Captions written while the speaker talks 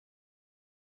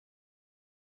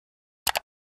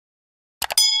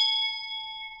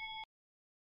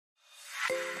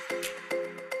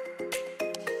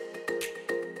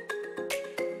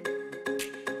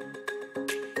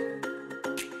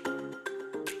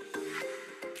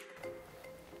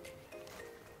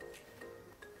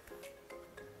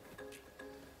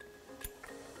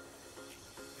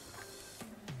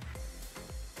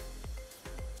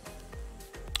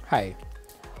Hi.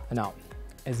 Now,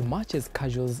 as much as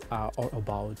casuals are all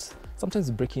about sometimes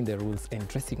breaking the rules and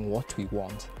dressing what we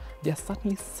want, there are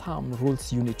certainly some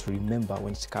rules you need to remember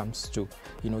when it comes to,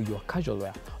 your casual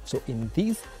wear. So in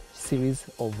this series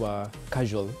of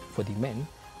casual for the men,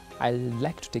 I'd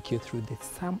like to take you through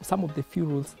some of the few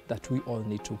rules that we all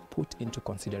need to put into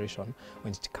consideration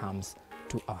when it comes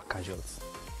to our casuals.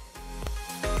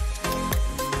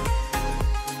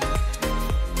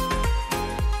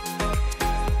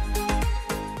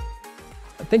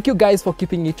 Thank you guys for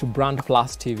keeping it to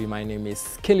BrandPlus TV. My name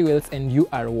is Weils and you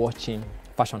are watching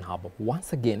Fashion Hub.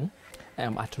 Once again, I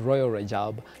am at Royal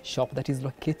Rajab shop that is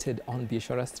located on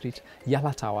Biashara Street,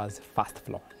 Yala Towers, first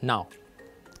floor. Now,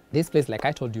 this place, like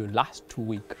I told you last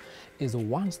week, is a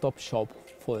one-stop shop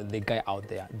for the guy out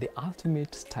there. The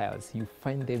ultimate styles, you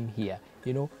find them here.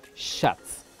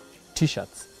 Shirts,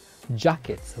 t-shirts,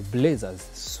 jackets, blazers,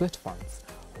 sweatpants,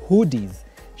 hoodies,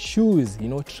 shoes,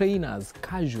 trainers,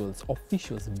 casuals,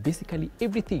 officials, basically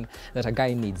everything that a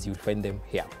guy needs, you'll find them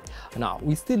here. Now,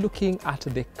 we're still looking at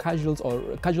the casuals or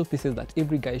casual pieces that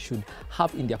every guy should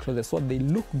have in their closet so they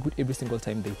look good every single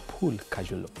time they pull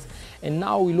casual looks. And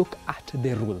now we look at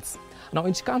the rules. Now,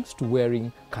 when it comes to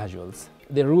wearing casuals,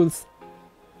 the rules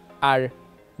are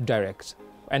direct.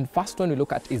 And first one we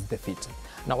look at is the fit.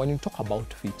 Now, when you talk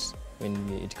about fit, when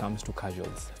it comes to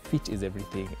casuals, fit is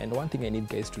everything. And one thing I need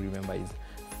guys to remember is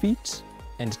fit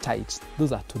and tight,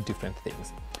 those are two different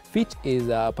things. Fit is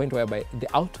a point whereby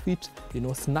the outfit,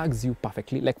 snags you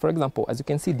perfectly. Like for example, as you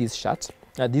can see, this shirt,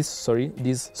 this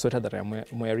sweater that I'm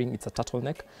wearing, it's a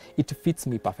turtleneck. It fits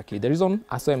me perfectly. The reason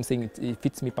as why I'm saying it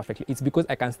fits me perfectly, it's because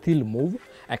I can still move,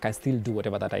 I can still do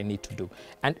whatever that I need to do.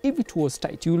 And if it was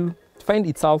tight, you'll find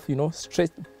itself,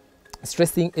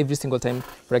 stressing every single time.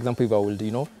 For example, if I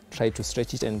would, try to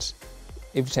stretch it, and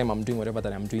every time I'm doing whatever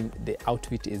that I'm doing, the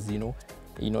outfit is,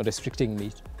 restricting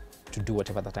me to do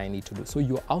whatever that I need to do. So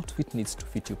your outfit needs to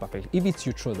fit you perfectly. If it's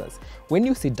your trousers, when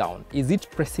you sit down, is it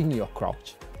pressing your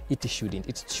crotch? It shouldn't.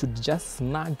 It should just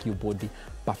snag your body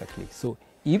perfectly. So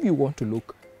if you want to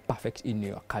look perfect in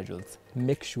your casuals,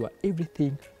 make sure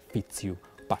everything fits you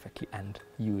perfectly and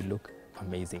you will look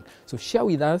amazing. So share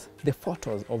with us the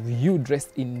photos of you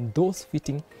dressed in those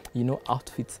fitting,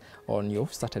 outfits on your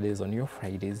Saturdays, on your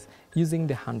Fridays, using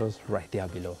the handles right there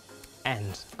below.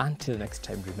 And until next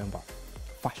time, remember,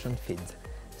 fashion fades,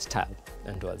 style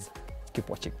endures. Keep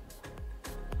watching.